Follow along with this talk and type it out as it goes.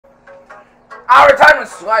Our time on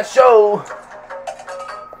Slideshow.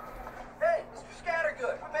 Hey, Mr.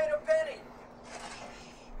 Scattergood, we made a penny.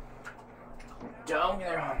 Don't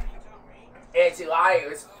get it. It's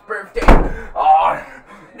Elias' birthday. Oh,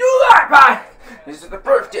 new iPad. This is the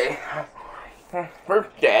birthday.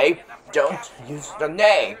 Birthday. Don't use the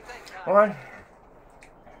name. What?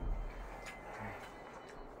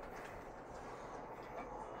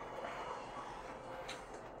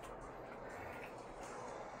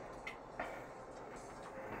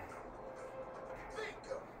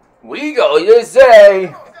 We go, you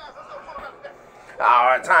say.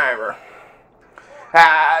 Our timer.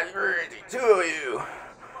 Happy birthday to you,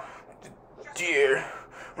 dear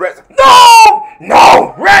Reds. No!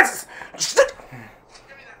 No! Reds!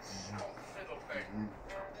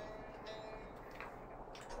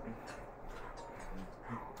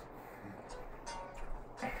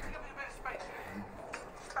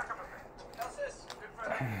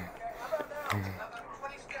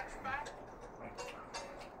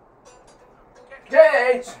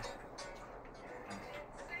 Gage!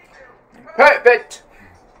 Perfect!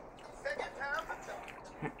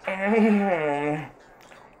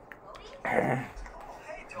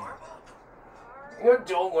 You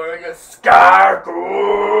don't worry, you scar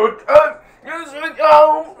good.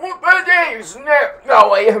 No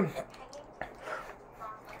way.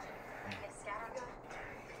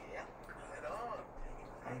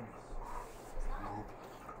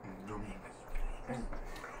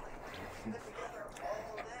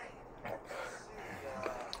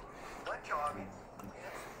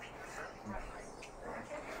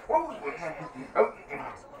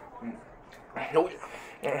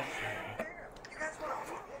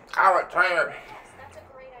 Our timer.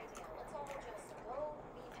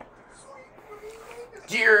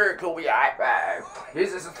 Dear Kobe iPad,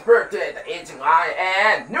 this is his birthday, the 18th line,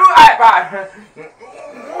 and new iPad.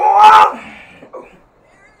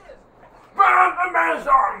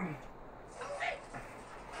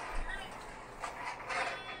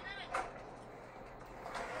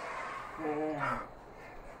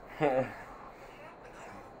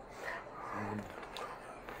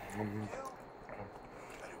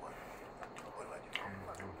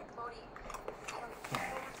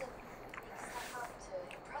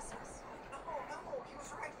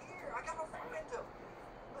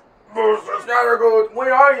 Mr. Scattergood,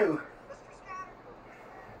 where are you?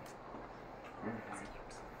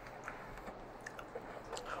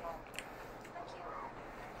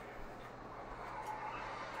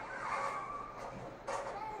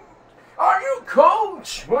 Are you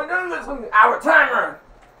coach? Well, no, this is our timer.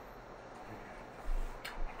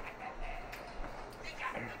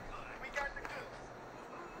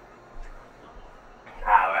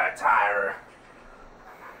 Our timer.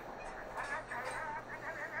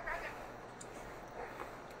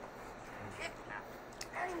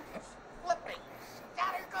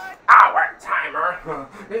 Our timer.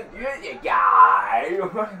 You guy.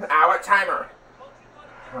 Our timer.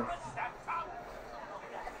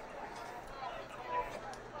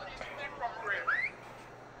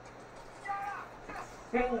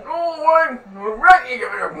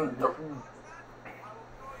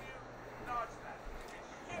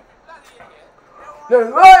 The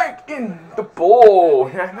light in the bowl.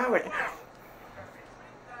 Salmon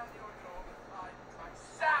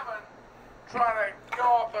trying to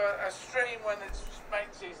go up a stream when it's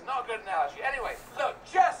main season. Not a good analogy. Anyway, look,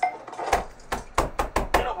 just...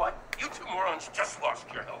 You know what? You two morons just lost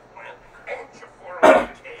your health plan and your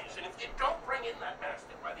 401ks. And if you don't bring in that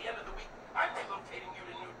basket by the end of the week, I'm relocating you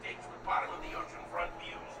to new digs with bottom of the ocean front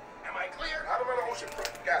views. Am I clear? Out of the ocean front.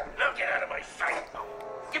 Got it. Now get out of my sight.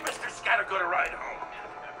 Give Mr. Scattergood a ride home.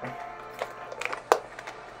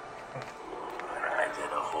 When I get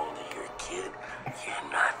a hold of your kid, you're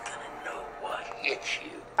not gonna know what hit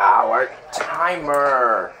you. Our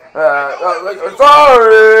timer.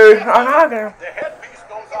 Sorry. I'm not gonna. The headpiece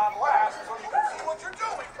goes on last so you can see what you're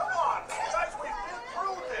doing. Come on. Guys, we've been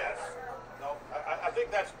through this. No, I think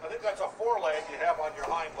that's a foreleg you have on your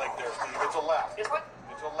hind leg there, Steve. It's a left. This one?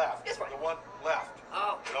 It's a left. This one? The one left.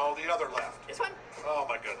 Oh. No, the other left. This one? Oh,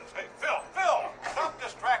 my goodness. Hey, Phil, stop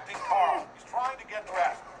distracting Carl. He's trying to get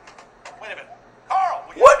dressed. Wait a minute. Carl,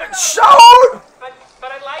 will you... What showed?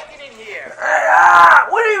 But I like it in here.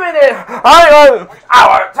 What do you mean?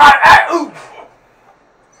 Our time. Ooh.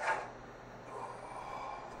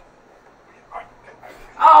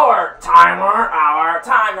 Our timer.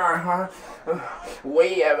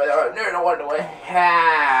 We have no one to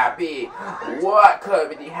happy. What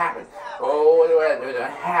could be happening? Oh, we're gonna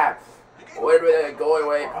have. We're a going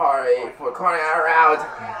away party for calling our out.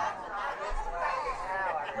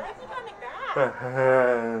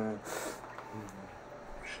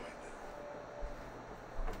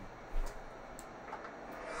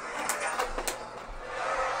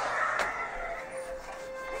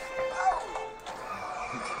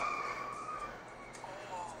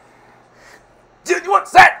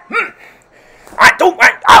 what's that? I don't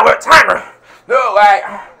like our timer. No way.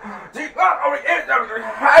 She's not only is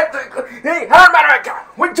hey, how am I?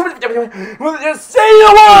 Wait, will you say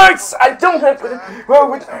the words? I don't have to. Well,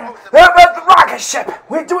 how about the rocket ship?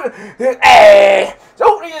 We do it. Hey,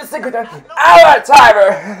 don't need a secret. Our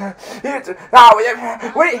timer.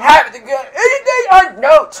 We have to get anything on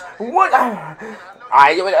note. What?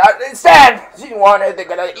 I don't understand. She wanted to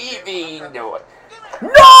get an EV. No.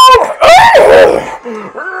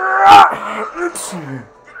 Oops.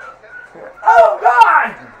 Oh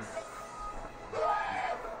God!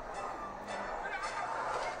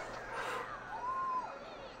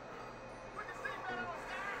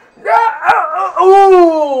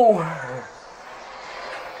 Ooh!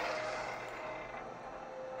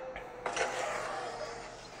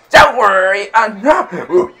 Don't worry, I'm not.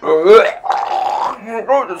 Oh,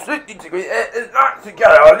 the 60 degree is not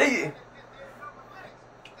together.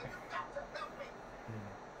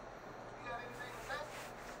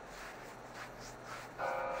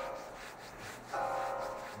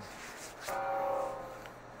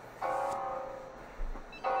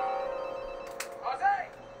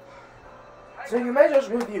 So you measures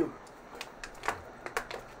with you.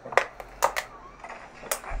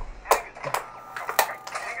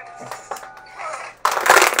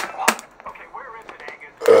 Okay, where is it,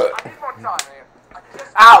 Angus? I need more time here.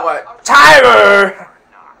 Our timer!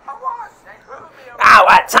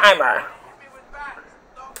 Our timer!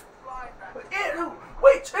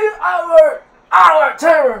 Wait, our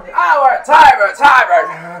timer! Our timer!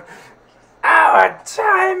 Our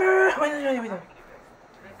timer! Wait.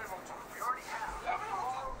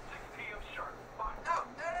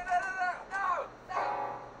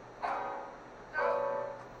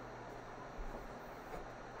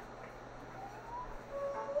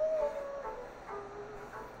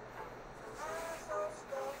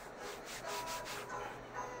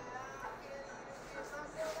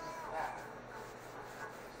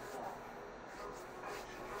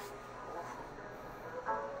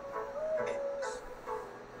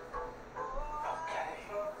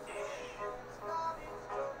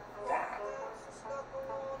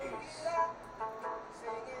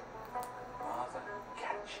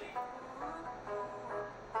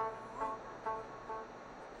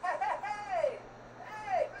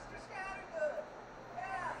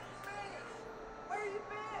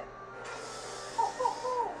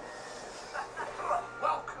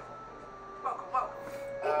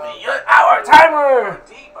 Our timer!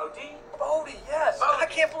 Bodie, yes. I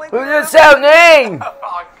can't believe Who's your cell name?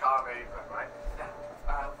 I can't even, right? Now,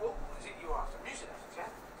 what was it you asked? Music lessons, yeah?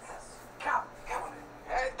 Yes. Come on in.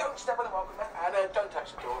 Don't step on the welcome mat, and don't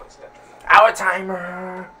touch the door, etc. Our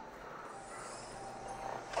timer.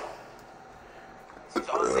 So,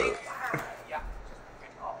 see? Yeah.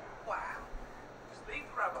 Oh, wow. Just leave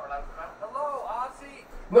the robot alone for a moment. Hello, Ozzy.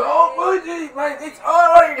 No, it's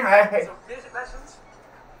all right. So, music lessons?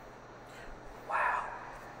 Wow.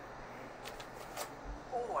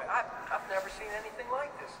 Boy, I've never seen anything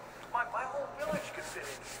like this. My whole village could fit in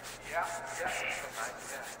here. Yeah.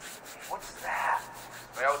 What's that?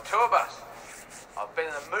 My old tour bus. I've been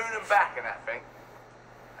to the moon and back in that thing.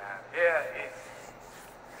 And here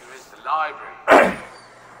is the library.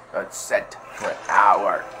 Let's set for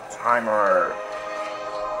our timer.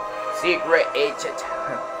 Secret agent.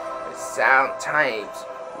 The sound times.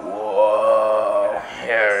 Whoa,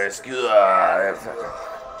 here's good.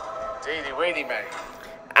 Teeny weeny, mate.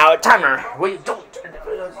 Our timer. We don't.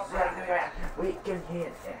 We can hear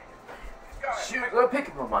it. Shoot, go pick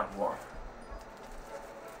up one more.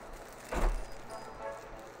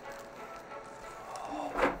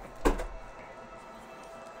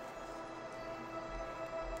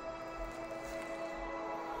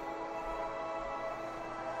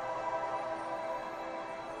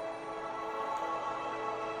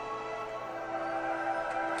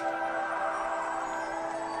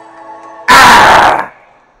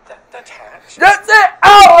 That's it!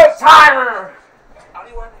 Our timer!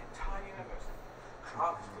 Only one entire universe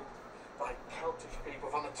crafted by Celtic people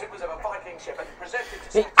from the timbers of a Viking ship and presented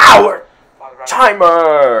to The hour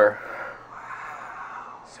timer!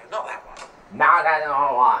 So not that one. Not that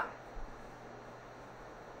one.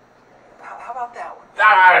 How about that one?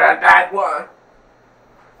 Not that one.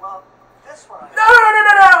 Well, this one. No,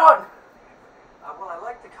 that one. Well, I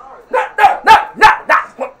like the color. No,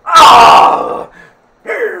 that one. Oh!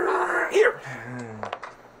 Here.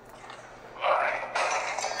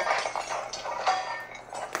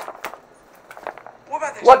 What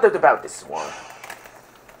about this? What about this one?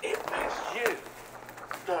 It makes you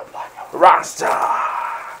look like a Rasta.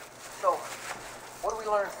 So, what do we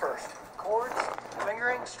learn first? Chords?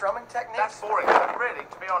 Fingering, strumming techniques? That's boring. Really,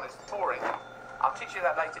 to be honest, boring. I'll teach you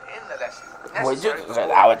that later in the lesson. Wait, Necessary, just but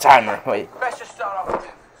boring. our timer. Wait. Best just start off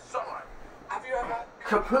with sunlight. Have you ever...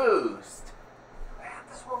 Capoosed. Man,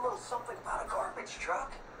 this one little something about a garbage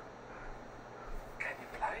truck. Can you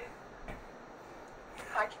play it?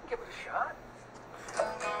 I can give it a shot.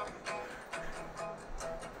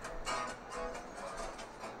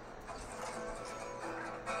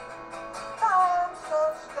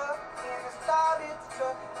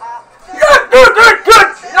 Good.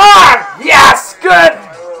 Ah, yes, good.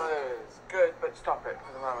 It's good, but stop it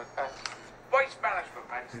for the moment. Waste management,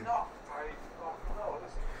 man. It's not very... Oh,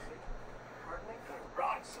 listen. Pardon me?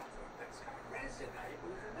 Write something that's going to resonate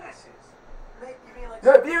with the masses. Mate, you mean like...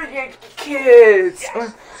 The beauty kids.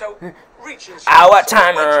 Yes. So, reach and... Our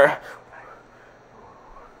timer.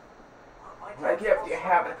 I give you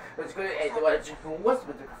have it. It's good. What's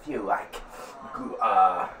with the few like?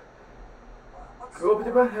 Go up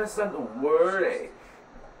to the has done the word.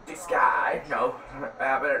 This guy, no,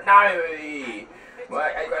 but no.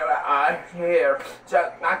 What I here,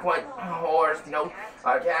 just not quite horse. No,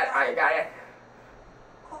 I can't. I got it.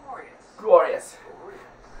 Glorious.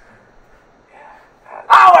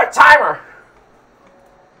 Our timer.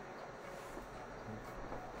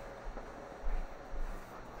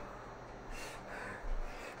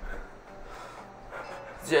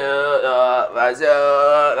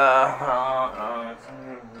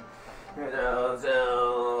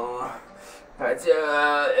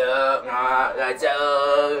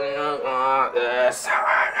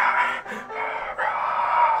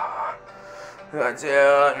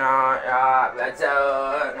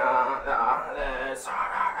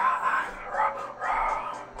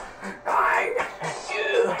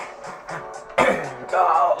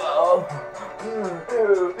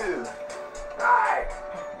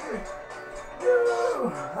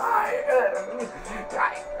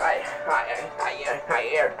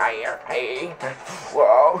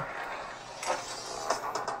 Whoa.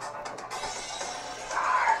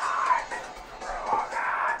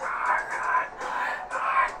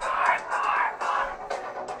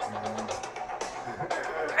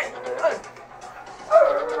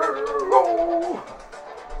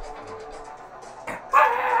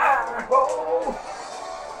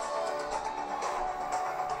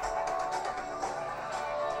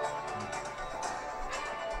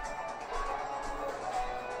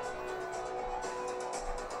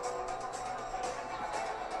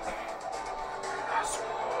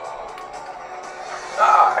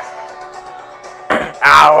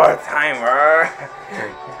 Our timer.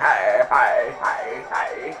 Hi.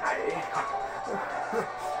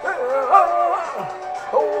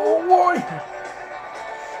 Oh boy.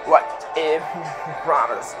 What if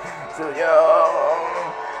promise to you?